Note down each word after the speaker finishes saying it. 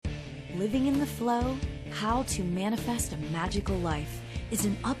Living in the Flow, How to Manifest a Magical Life is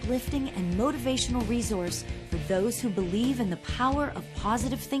an uplifting and motivational resource for those who believe in the power of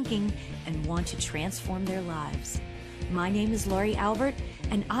positive thinking and want to transform their lives. My name is Laurie Albert,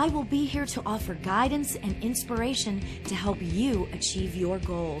 and I will be here to offer guidance and inspiration to help you achieve your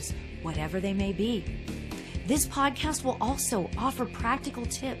goals, whatever they may be. This podcast will also offer practical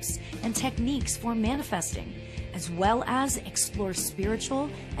tips and techniques for manifesting, as well as explore spiritual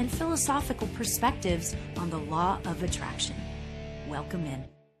and philosophical perspectives on the law of attraction. Welcome in.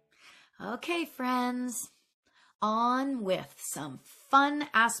 Okay, friends, on with some fun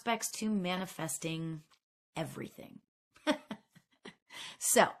aspects to manifesting everything.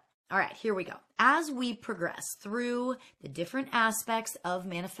 So, all right, here we go. As we progress through the different aspects of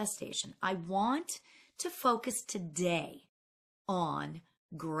manifestation, I want to focus today on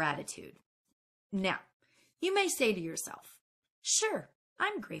gratitude. Now, you may say to yourself, sure,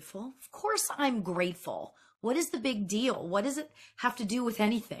 I'm grateful. Of course I'm grateful. What is the big deal? What does it have to do with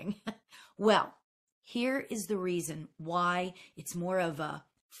anything? Well, here is the reason why it's more of a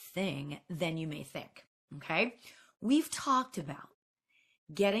thing than you may think, okay? We've talked about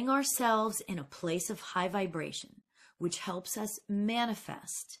getting ourselves in a place of high vibration, which helps us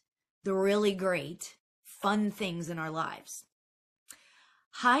manifest the really great, fun things in our lives.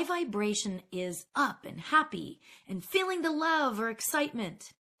 High vibration is up and happy and feeling the love or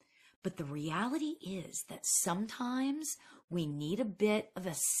excitement. But the reality is that sometimes we need a bit of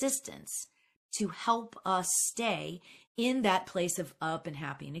assistance to help us stay in that place of up and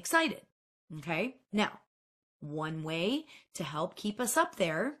happy and excited. Okay? Now, one way to help keep us up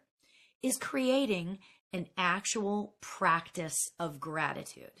there is creating an actual practice of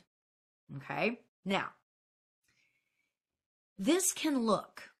gratitude. Okay? Now, this can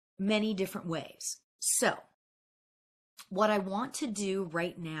look many different ways. So, what I want to do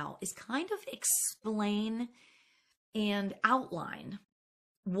right now is kind of explain and outline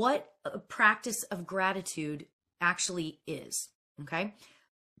what a practice of gratitude actually is. Okay?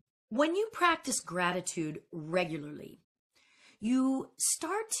 When you practice gratitude regularly, you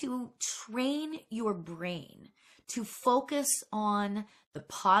start to train your brain to focus on the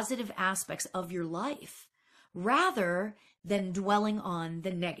positive aspects of your life rather than dwelling on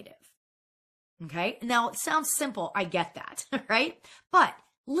the negative. Okay? Now, it sounds simple. I get that, right? But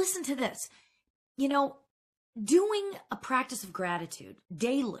listen to this. You know, doing a practice of gratitude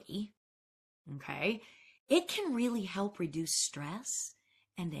daily, okay, it can really help reduce stress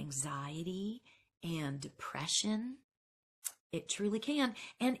and anxiety and depression. It truly can.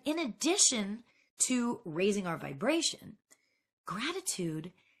 And in addition to raising our vibration,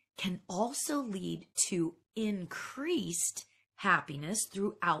 gratitude can also lead to increased happiness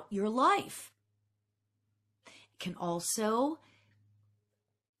throughout your life. It can also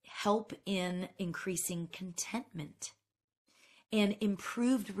help in increasing contentment and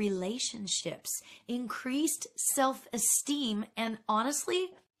improved relationships, increased self-esteem, and honestly,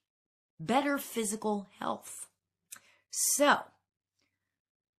 better physical health. So,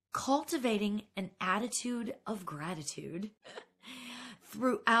 cultivating an attitude of gratitude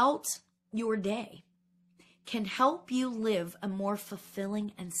throughout your day can help you live a more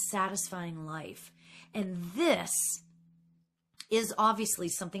fulfilling and satisfying life. And this is obviously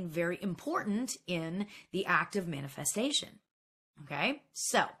something very important in the act of manifestation. Okay,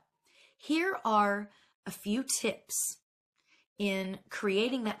 so here are a few tips in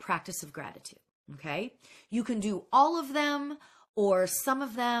creating that practice of gratitude. Okay, you can do all of them or some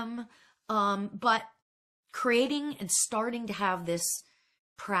of them, but creating and starting to have this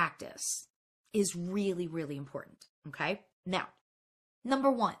practice is really, really important. Okay, now,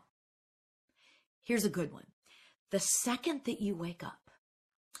 number one, here's a good one. The second that you wake up,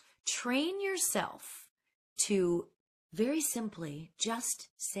 train yourself to very simply just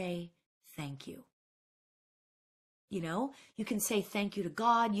say thank you. You know, you can say thank you to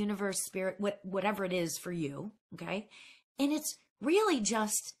God, universe, spirit, whatever it is for you, okay? And it's really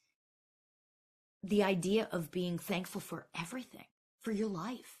just the idea of being thankful for everything, for your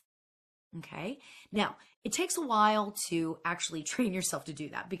life, okay? Now, it takes a while to actually train yourself to do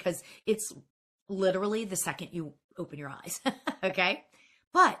that because it's literally the second you open your eyes, okay?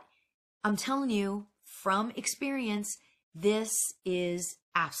 But I'm telling you from experience, this is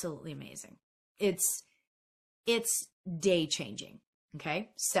absolutely amazing. It's day changing,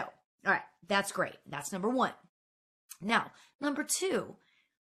 okay? So, all right, that's great. That's number one. Now, number two,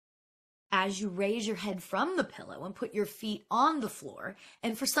 as you raise your head from the pillow and put your feet on the floor,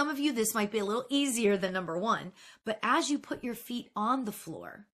 and for some of you, this might be a little easier than number one, but as you put your feet on the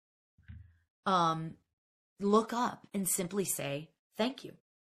floor, look up and simply say, thank you.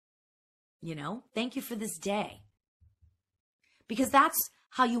 Thank you for this day. Because that's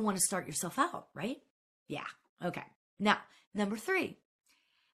how you want to start yourself out, right? Yeah. Okay. Now, number 3,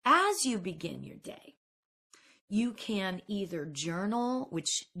 as you begin your day, you can either journal,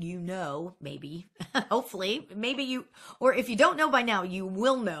 which maybe, hopefully, or if you don't know by now, you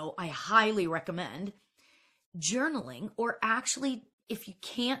will know. I highly recommend journaling, or actually, if you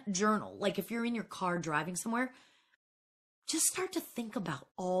can't journal, like if you're in your car driving somewhere, just start to think about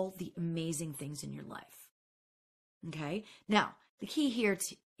all the amazing things in your life. Okay. Now, the key here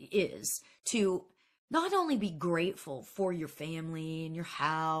is to not only be grateful for your family and your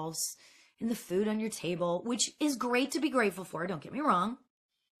house and the food on your table, which is great to be grateful for, don't get me wrong,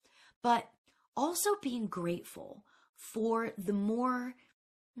 but also being grateful for the more,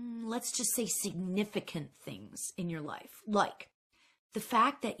 let's just say, significant things in your life, like the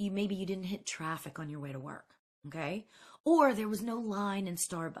fact that maybe you didn't hit traffic on your way to work, okay? Or there was no line in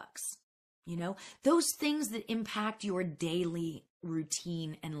Starbucks, those things that impact your daily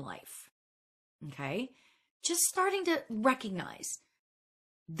routine and life, okay? Just starting to recognize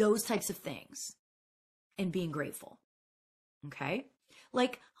those types of things and being grateful, okay?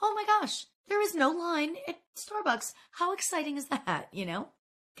 Like, oh my gosh, there is no line at Starbucks. How exciting is that,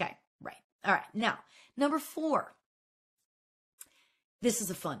 Okay, right. All right, now, number 4. This is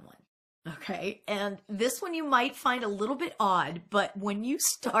a fun one, okay? And this one you might find a little bit odd, but when you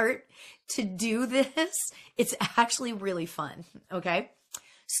start to do this, it's actually really fun, okay?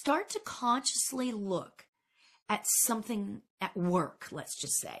 Start to consciously look at something at work, let's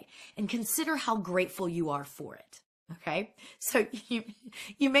just say, and consider how grateful you are for it, okay? So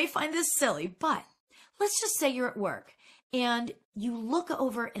you may find this silly, but let's just say you're at work and you look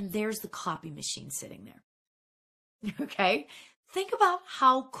over and there's the copy machine sitting there, okay? Think about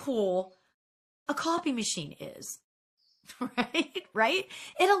how cool a copy machine is, right?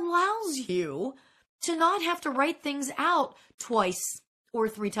 It allows you to not have to write things out twice or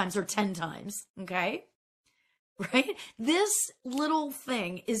 3 times or 10 times, okay? Right? This little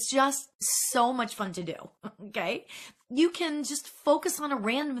thing is just so much fun to do, okay? You can just focus on a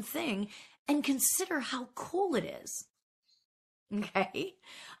random thing and consider how cool it is, okay?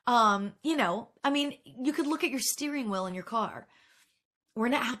 You could look at your steering wheel in your car, or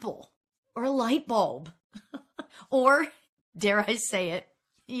an apple, or a light bulb, or, dare I say it,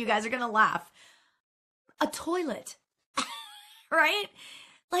 you guys are going to laugh, a toilet, right?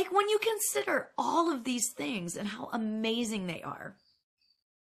 Like when you consider all of these things and how amazing they are.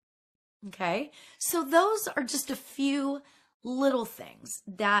 Okay. So those are just a few little things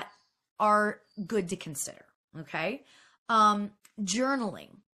that are good to consider. Okay. Journaling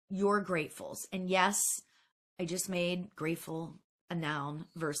your gratefuls. And yes, I just made grateful a noun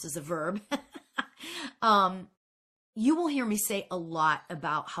versus a verb. You will hear me say a lot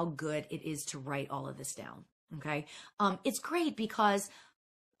about how good it is to write all of this down. Okay. It's great because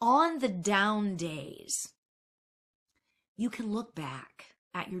on the down days, you can look back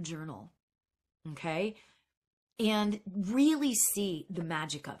at your journal, okay, and really see the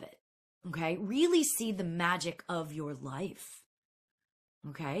magic of it, okay? Really see the magic of your life,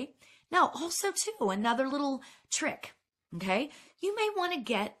 okay? Now, also, too, another little trick, okay? You may want to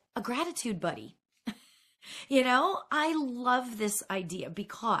get a gratitude buddy. I love this idea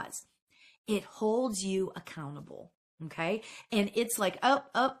because it holds you accountable. Okay. And it's like,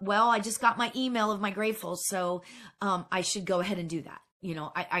 well, I just got my email of my gratefuls. So, I should go ahead and do that.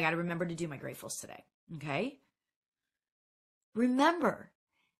 I got to remember to do my gratefuls today. Okay. Remember,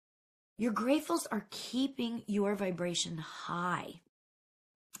 your gratefuls are keeping your vibration high.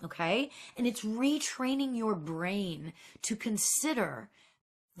 Okay. And it's retraining your brain to consider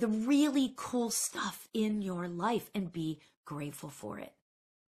the really cool stuff in your life and be grateful for it.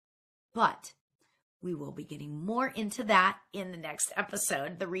 But we will be getting more into that in the next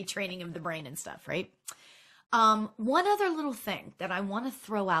episode, the retraining of the brain and stuff, right? One other little thing that I want to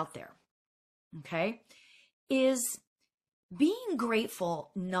throw out there, okay, is being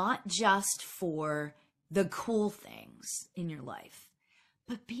grateful not just for the cool things in your life,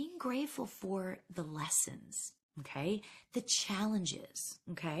 but being grateful for the lessons, okay, the challenges,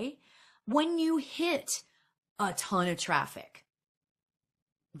 okay? When you hit a ton of traffic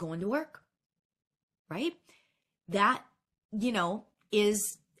going to work, right? That,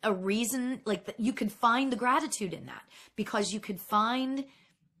 is a reason, like you could find the gratitude in that because you could find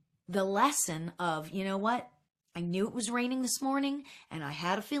the lesson of, you know what? I knew it was raining this morning and I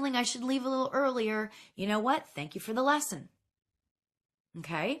had a feeling I should leave a little earlier. You know what? Thank you for the lesson.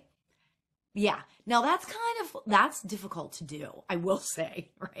 Okay. Yeah. Now that's difficult to do, I will say,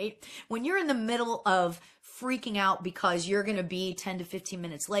 right? When you're in the middle of freaking out because you're going to be 10 to 15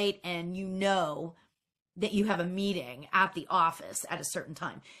 minutes late and you know that you have a meeting at the office at a certain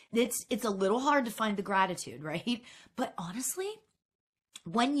time. It's a little hard to find the gratitude, right? But honestly,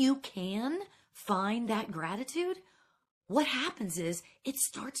 when you can find that gratitude, what happens is it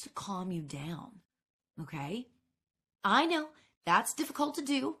starts to calm you down. Okay? I know that's difficult to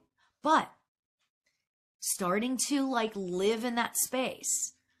do, but starting to like live in that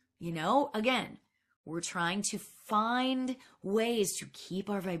space, again, we're trying to find ways to keep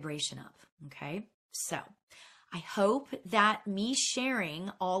our vibration up. Okay? So I hope that me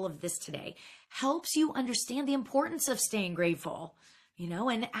sharing all of this today helps you understand the importance of staying grateful,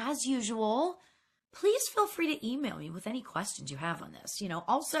 and as usual, please feel free to email me with any questions you have on this.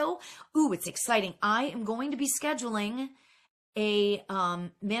 Also, it's exciting. I am going to be scheduling a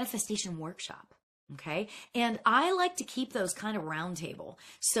manifestation workshop. Okay. And I like to keep those kind of roundtable.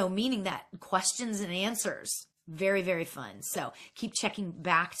 So meaning that questions and answers, very, very fun. So keep checking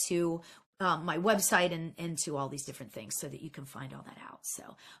back to my website and to all these different things so that you can find all that out. So,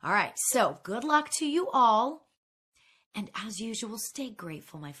 all right. So good luck to you all. And as usual, stay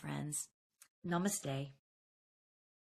grateful, my friends. Namaste.